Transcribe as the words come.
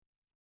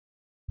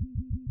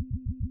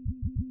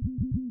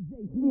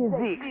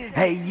Sizix,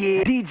 hey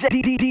yeah,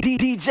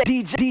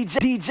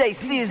 DJ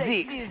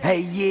Sizix, hey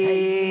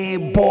yeah,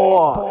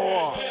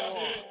 boy.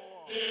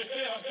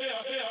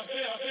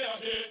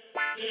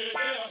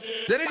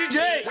 Danny DJ,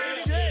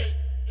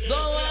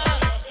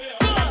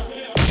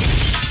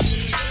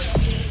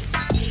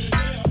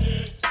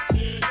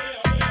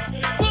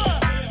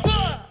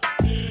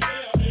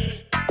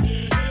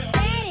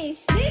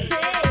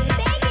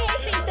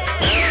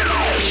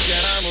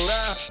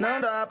 não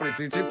dá pra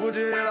esse tipo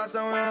de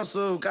relação, eu não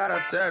sou o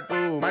cara certo.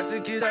 Mas se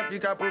quiser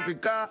ficar por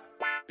ficar,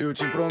 eu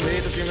te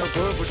prometo que meu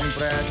corpo te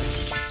empresto.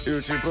 Eu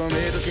te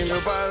prometo que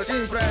meu pai eu te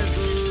empresto.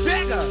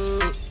 pega!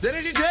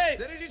 Danny DJ!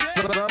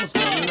 Vamos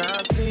combinar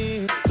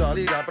assim, só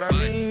ligar pra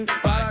mim.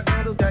 Fala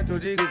quando quer que eu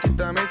digo que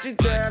também te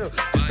quero.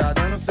 Se tá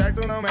dando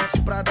certo, não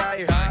mexe pra dar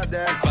errado.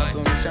 É só tu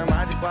me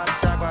chamar de quatro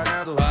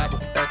chacoalhando o rabo.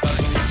 É só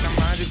tu me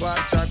chamar de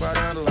quatro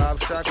chacoalhando o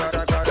rabo.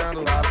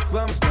 Chacoalhando o rabo.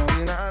 Vamos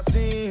combinar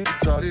assim,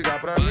 só ligar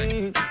pra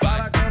mim.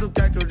 Fala quando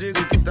quer que eu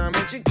digo que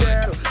também te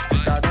quero.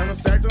 Se tá dando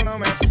certo, não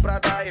mexe pra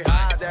dar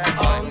errado. É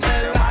só tu me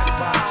chamar de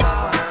quatro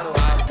chacoalhando o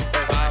rabo.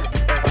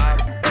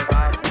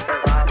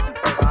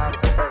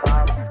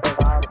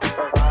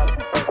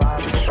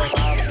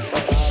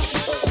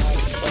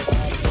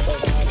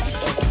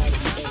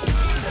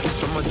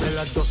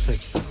 Las 12,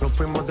 nos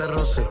fuimos de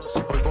roce.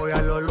 Hoy voy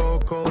a lo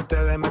loco,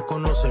 ustedes me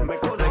conocen.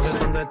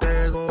 Reggaeton de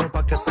Tego,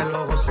 pa' que se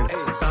lo gocen.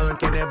 Saben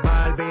quién es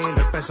Barbie,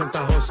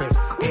 representa a José.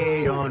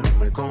 Y yo no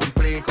me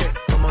complico,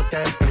 ¿cómo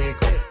te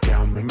explico? Que a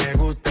mí me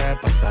gusta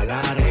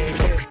pasarla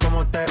rico.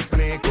 ¿Cómo te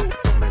explico?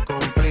 No me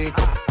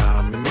complico,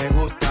 a mí me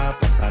gusta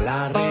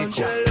pasarla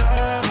rico.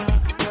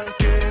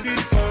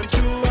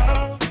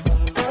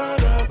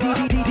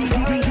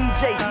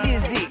 DJ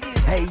Sizix,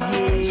 hey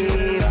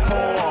yeah,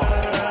 boy.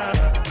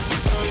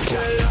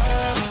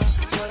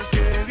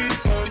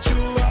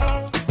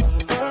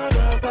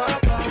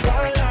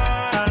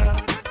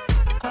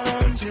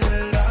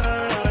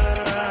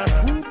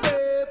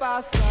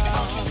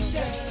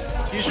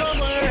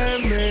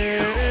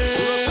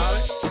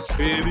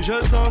 Je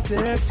sens t'es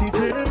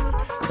excité.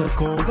 Ce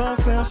qu'on va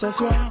faire ce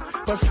soir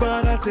passe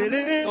par la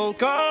télé.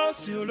 Encore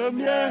sur le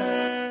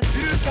mien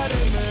jusqu'à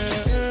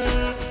demain.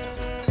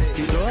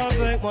 Tu dors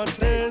avec moi,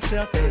 c'est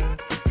certain.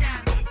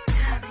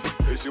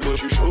 Et si moi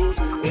je suis chaud,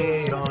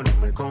 y yo no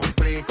me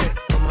complico,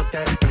 ¿cómo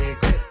te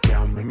explico? Que a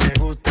mí me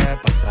gusta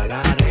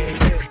pasarla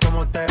rico.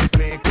 ¿Cómo te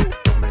explico?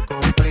 No me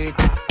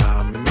complico,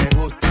 a mí me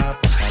gusta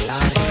pasarla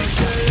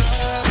rico.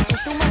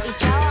 Tú me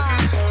pichabas,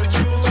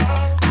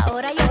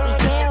 ahora yo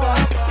picheo.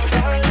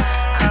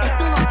 Antes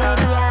tú no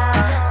querías,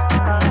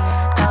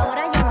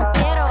 ahora yo no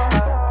quiero.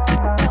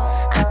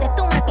 Antes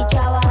tú me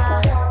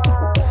pichabas,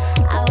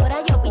 ahora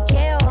yo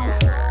picheo.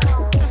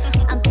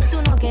 Antes tú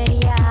no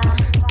querías,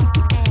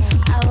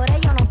 ahora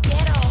yo no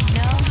quiero.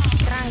 No,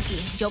 tranqui,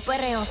 yo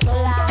perreo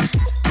sola.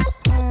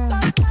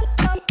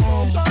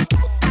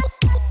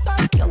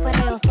 Yo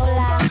perreo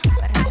sola.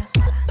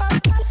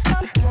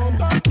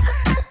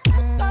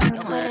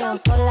 Yo perreo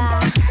sola.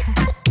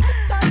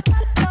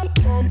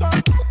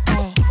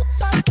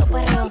 Yo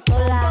perreo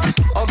sola.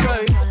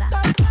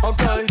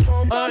 Ok,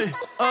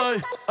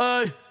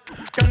 ay.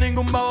 Que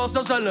ningún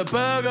baboso se le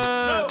pegue.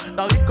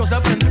 La disco se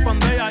prende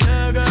cuando ella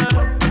llegue.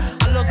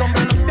 A los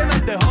hombres los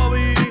tienes de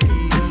hobby.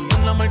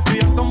 Con la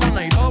marquilla como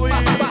Nairobi.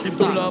 Y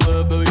tú la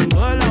ves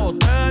bebiendo de la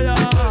botella.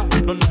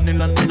 Los nenes ni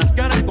las nenas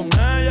quieren con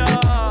ella.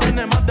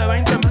 Tiene más de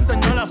 20, me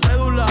enseñó la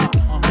cédula.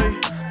 Ey,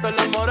 del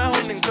amor es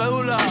una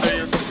incrédula.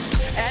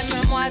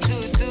 Aime-moi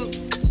doudou,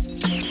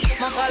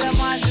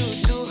 montre-le-moi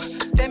doudou.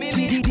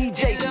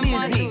 DJ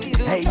Sizix,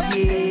 hey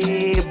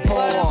yeah,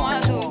 Montre-le-moi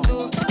boy.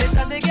 doudou. Et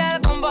ça c'est quel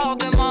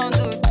comportement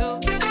doudou.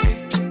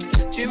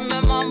 Tu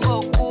me mens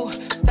beaucoup.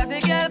 Ça c'est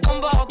quel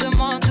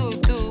comportement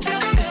doudou.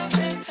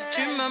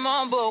 Tu me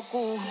mens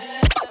beaucoup.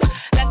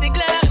 Là c'est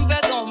clair, il me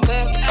fait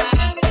tomber.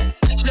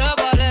 Je le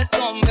vois, laisse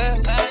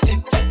tomber.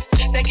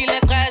 C'est qu'il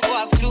est frais, je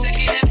vois flou.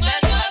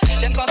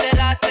 J'aime quand t'es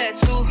là, c'est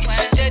tout.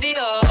 J'ai dit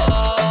oh.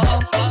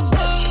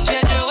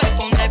 J'ai juré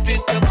qu'on est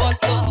plus que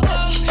poteau.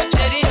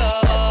 J'ai dit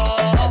oh.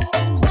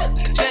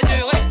 J'ai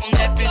juré qu'on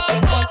est plus que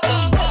poteau.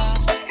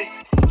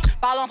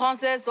 Parle en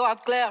français, sois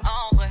clair.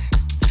 En vrai,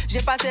 j'ai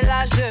passé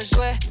l'âge de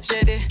jouer.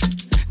 J'ai dit,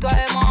 toi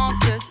et moi on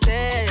se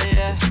sait.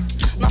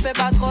 N'en fais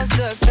pas trop, s'il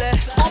te plaît.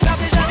 On perd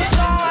déjà du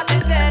temps à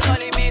tester nos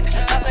limites.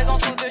 La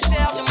présence coûte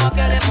cher, dis-moi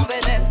quel est mon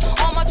bénéfice.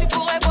 En moi tu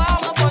pourrais voir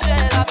nos projets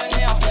et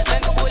l'avenir. Mais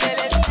nous voulons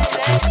les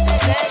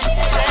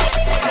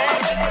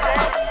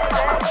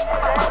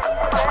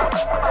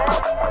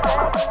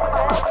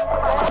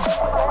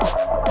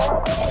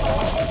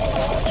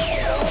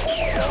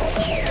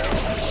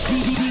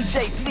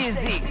DJ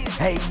Sizix,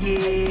 hey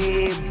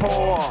yeah,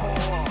 boy.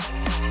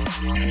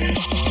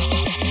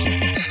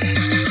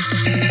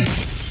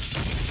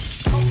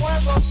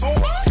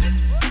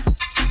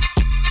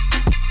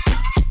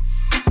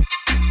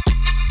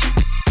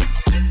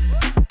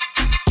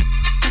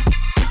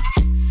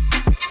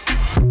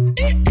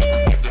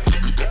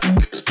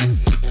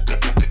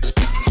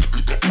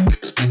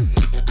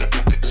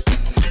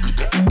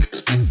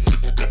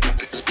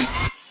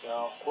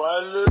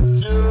 ¿Cuál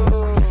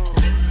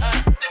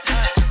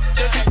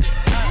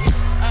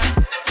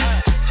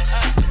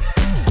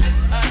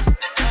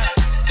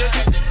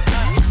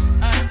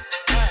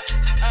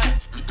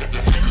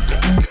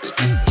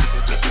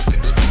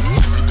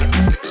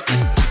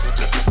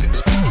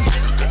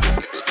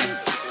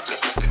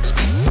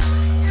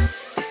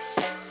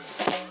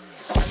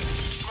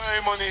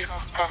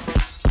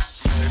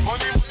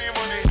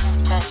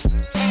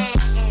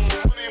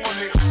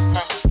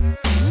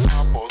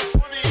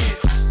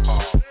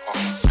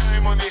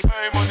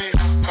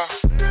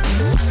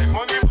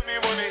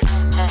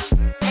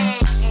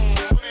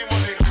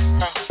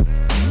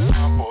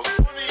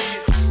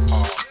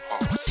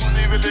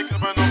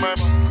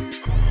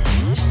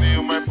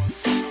you my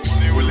boss.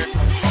 Money will it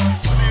come.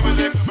 Money will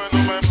it come on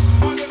my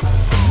money.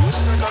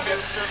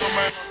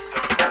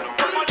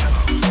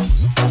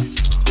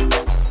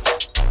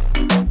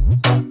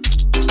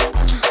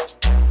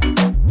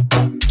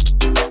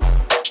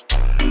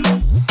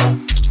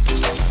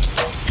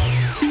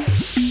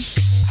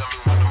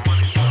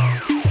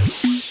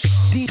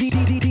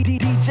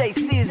 DJ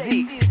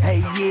Sizix, hey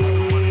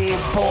yeah,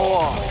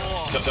 boy.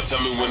 Tell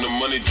me when the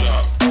money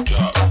drop,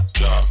 drop,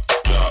 drop,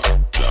 drop,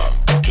 drop,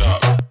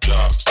 drop,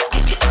 drop,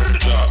 drop,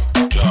 drop,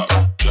 drop,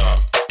 drop,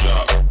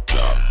 drop,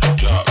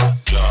 drop,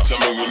 drop. Tell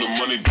me when the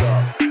money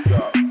drop,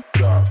 drop,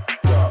 drop,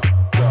 drop,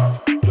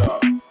 drop,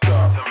 drop,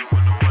 drop. Tell me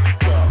when the money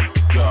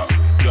drop, drop,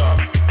 drop,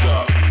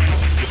 drop.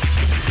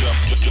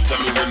 Tell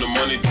me when the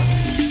money.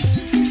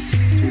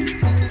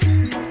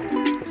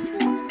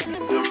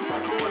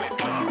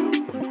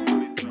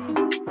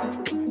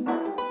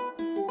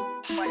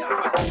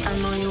 I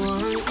know you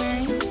want me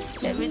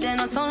every day,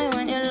 not only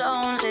when you're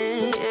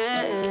lonely.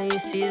 Yeah, you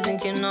see, you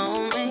think you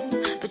know me,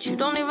 but you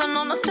don't even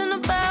know nothing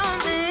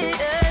about me.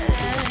 Yeah,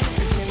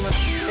 you see my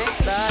thick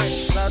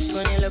thighs, lost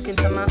when you look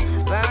into my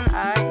brown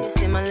eyes. You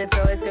see my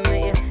little ways can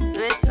make you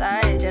switch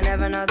sides. You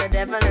never know the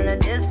devil in a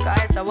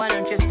disguise, so why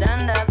don't you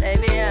stand up,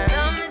 baby? Yeah.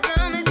 Tell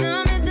me, do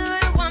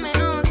you want me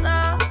on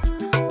top?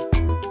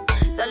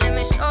 So let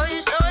me show you.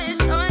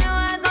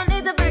 I don't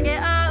need to back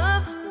it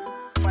up.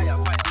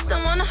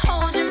 Don't wanna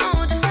hold you,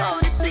 so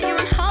just split you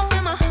in half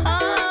in my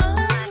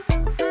heart.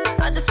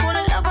 I just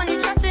wanna love on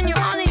you, trust in you,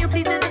 honor you.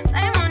 Please do the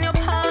same on your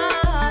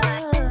part.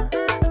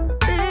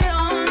 Be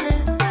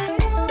honest,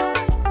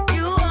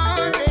 you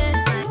want this.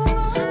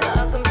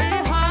 I can be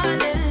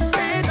hardest,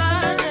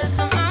 regardless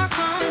of my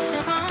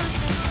conscience.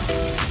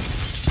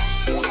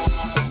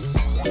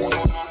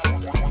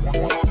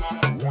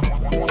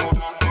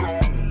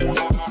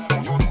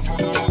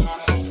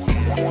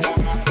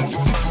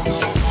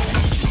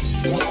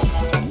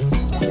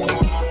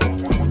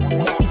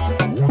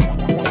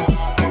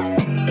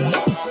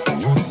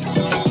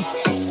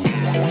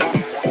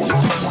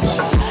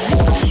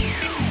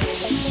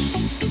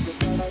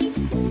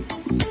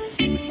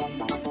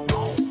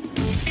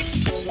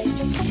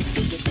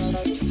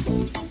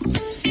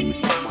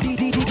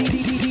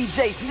 DJ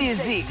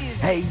Sizix,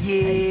 hey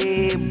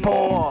yeah,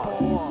 boy.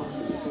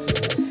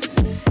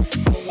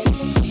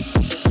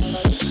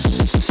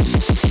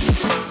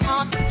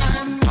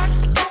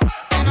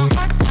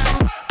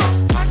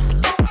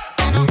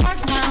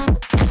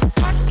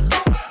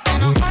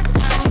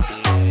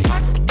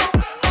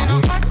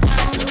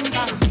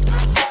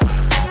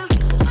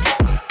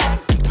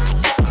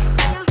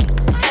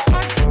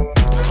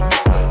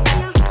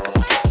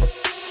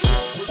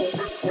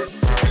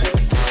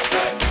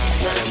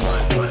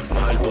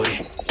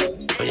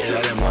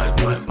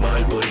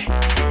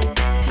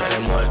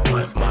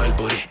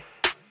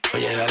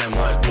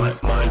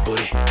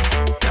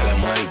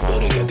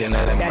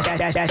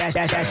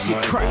 That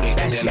shit crack,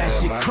 that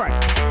shit crack.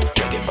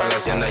 Yo que pa' la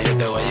hacienda yo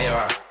te voy a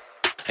llevar.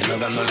 No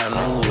dando la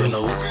nube,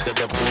 no busques que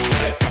te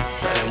pudre.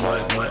 Dale,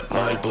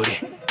 mueve el booty.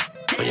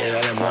 Oye,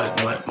 dale, mueve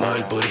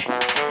el booty.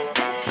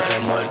 Dale,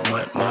 mueve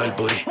el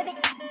booty.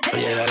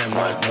 Oye, dale,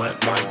 mueve el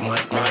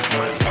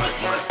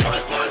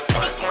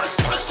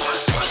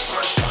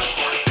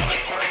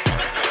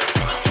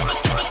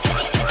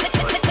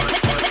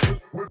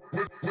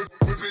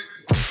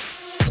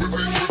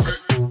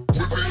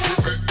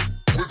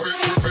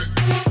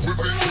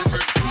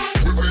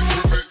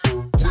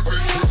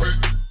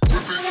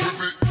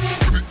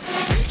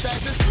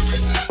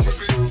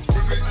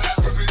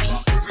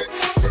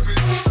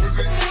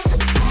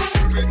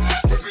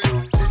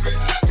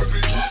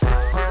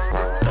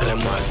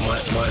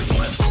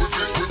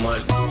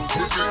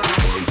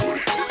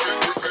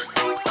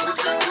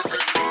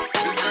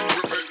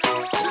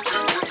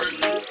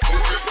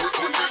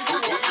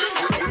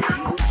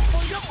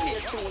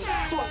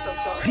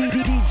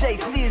DJ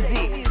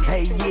Sizix,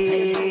 hey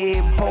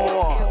yeah,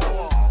 boy.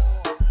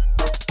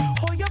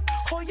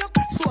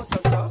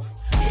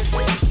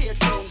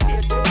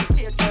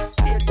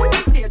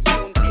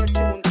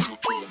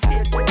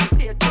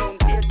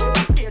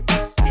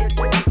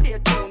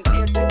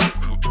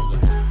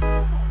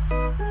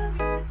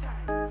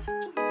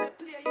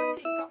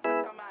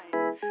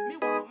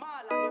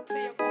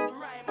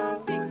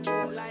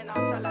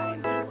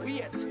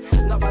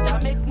 Nobody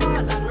make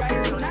Marlon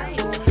rise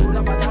tonight.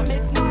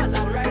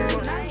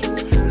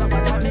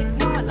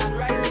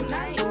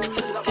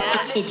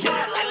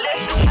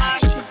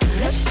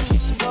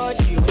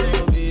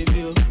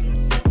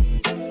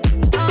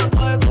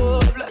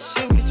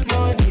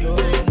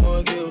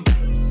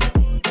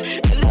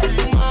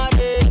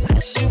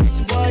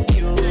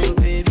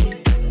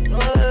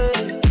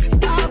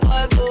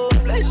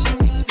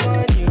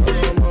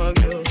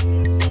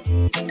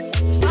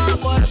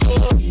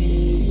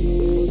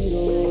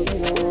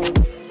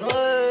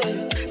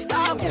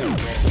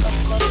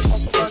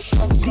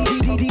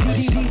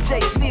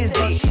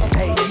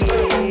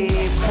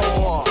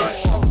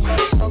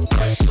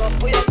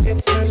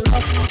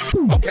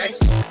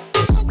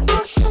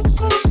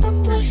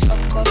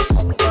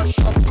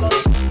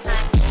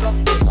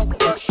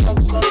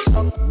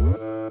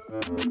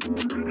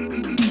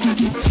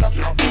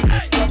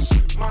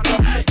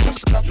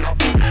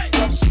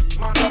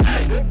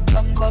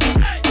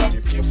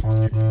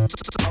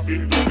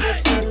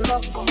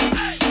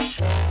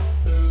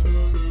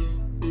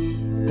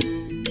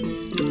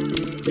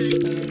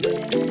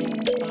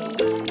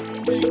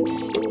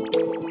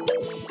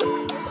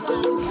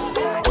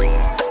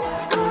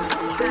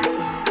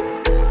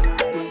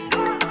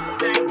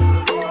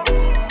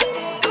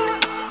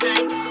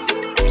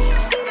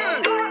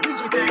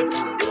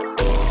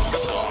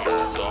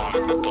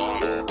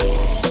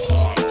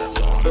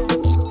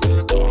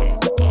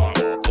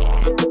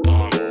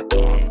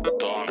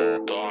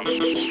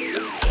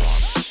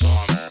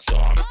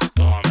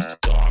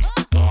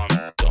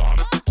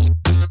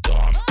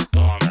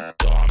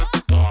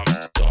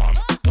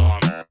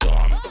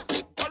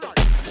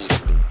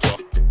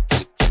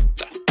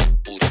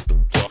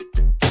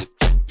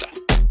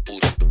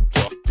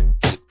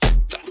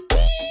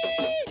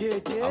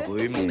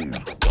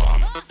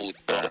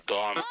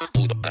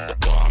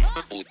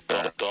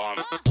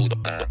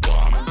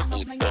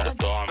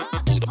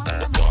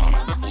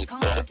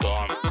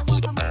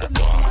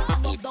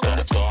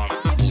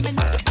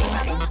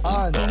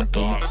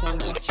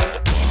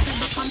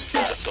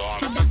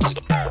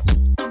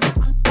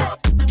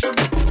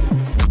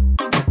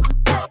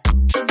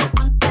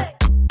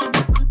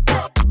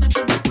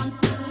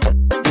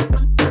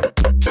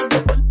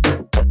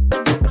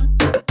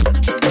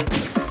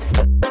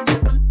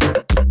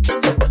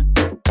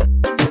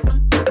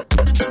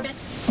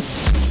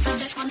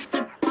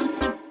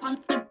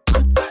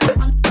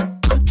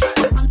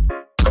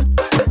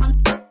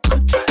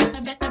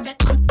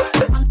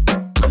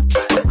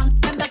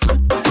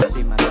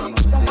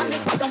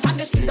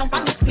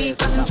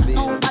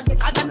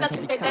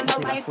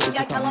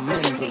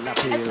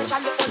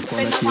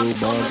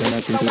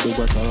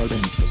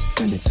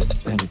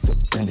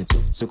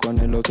 So con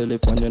el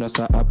teléfono no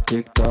sa app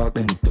TikTok.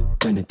 Bend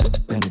it.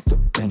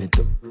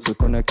 So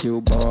con a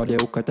keyboard,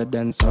 you cut a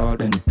dance all.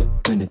 Bend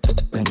it.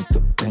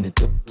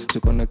 So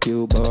con a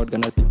keyboard,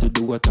 gonna think to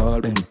do it all.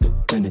 Bend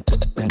it.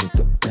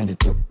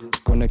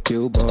 So con a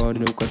keyboard,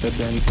 you cut a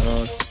dance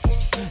all.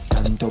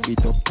 Time to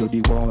beat up to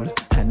the wall.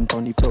 Hand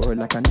on the floor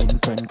like an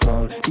infant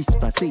crawl. This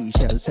passage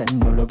shall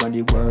send all over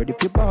the world.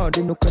 If you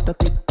body no cut a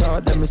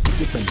TikTok, let me see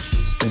you bend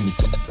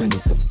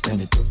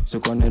it. So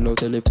con el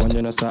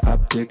teléfono no sa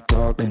app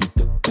TikTok. Bend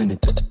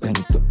it.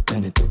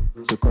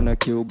 So con a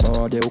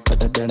keyboard, you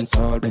cut a dance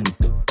all. Bend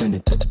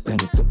it.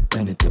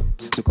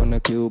 So con a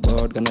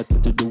keyboard, gonna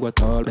think to do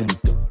it all.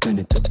 Bend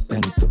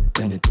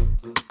it.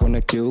 Con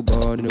a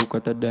keyboard, you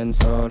cut a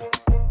dance all.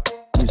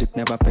 Music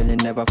never fail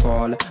and never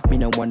fall. Me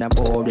no want a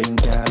boring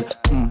girl.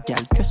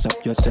 Girl, dress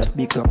up yourself,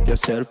 big up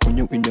yourself. When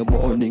you in the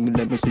morning,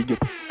 let me see you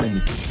bend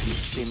it.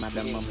 C'est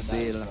madame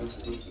mademoiselle,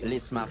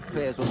 laisse-moi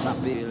faire sur ta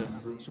pile.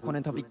 Je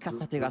connais ta vie casse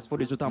la terrasse, faut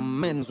des autres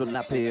amènes sur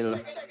la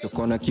pile. So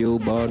con a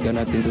keyboard,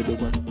 gonna think to do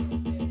it.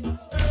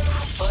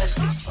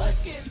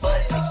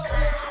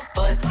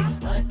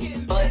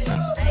 Bust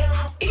it,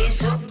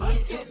 it's your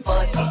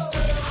fuck it.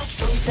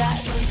 2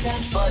 shots,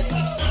 fuck it.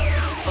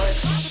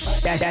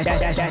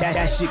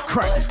 That shit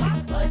crack.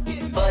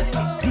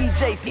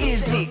 DJ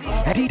Sizix,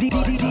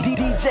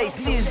 DJ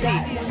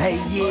Sizix. Hey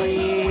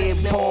yeah,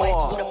 boy.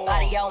 Put a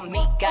body on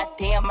me,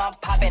 goddamn, I'm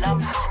poppin', I'm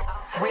hot.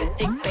 Real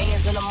thick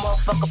bands in the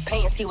motherfucker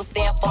pants. He was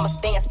stand for my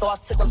stand, so I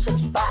took him to the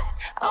spot.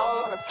 I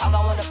don't wanna talk, I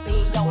wanna be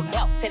your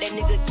mouth. Tell that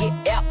nigga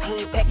get out, he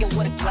ain't packing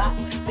with a clock.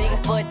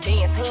 Begging for a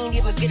dance, he ain't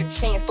even get a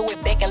chance. Throw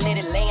it back and let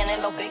it land,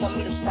 ain't no begging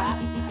me to stop.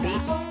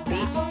 Bitch.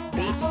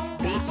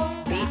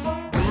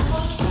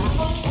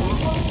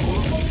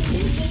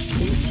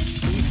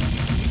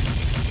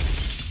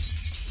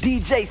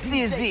 DJ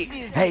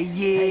Sizix, hey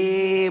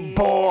yeah,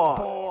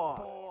 boy.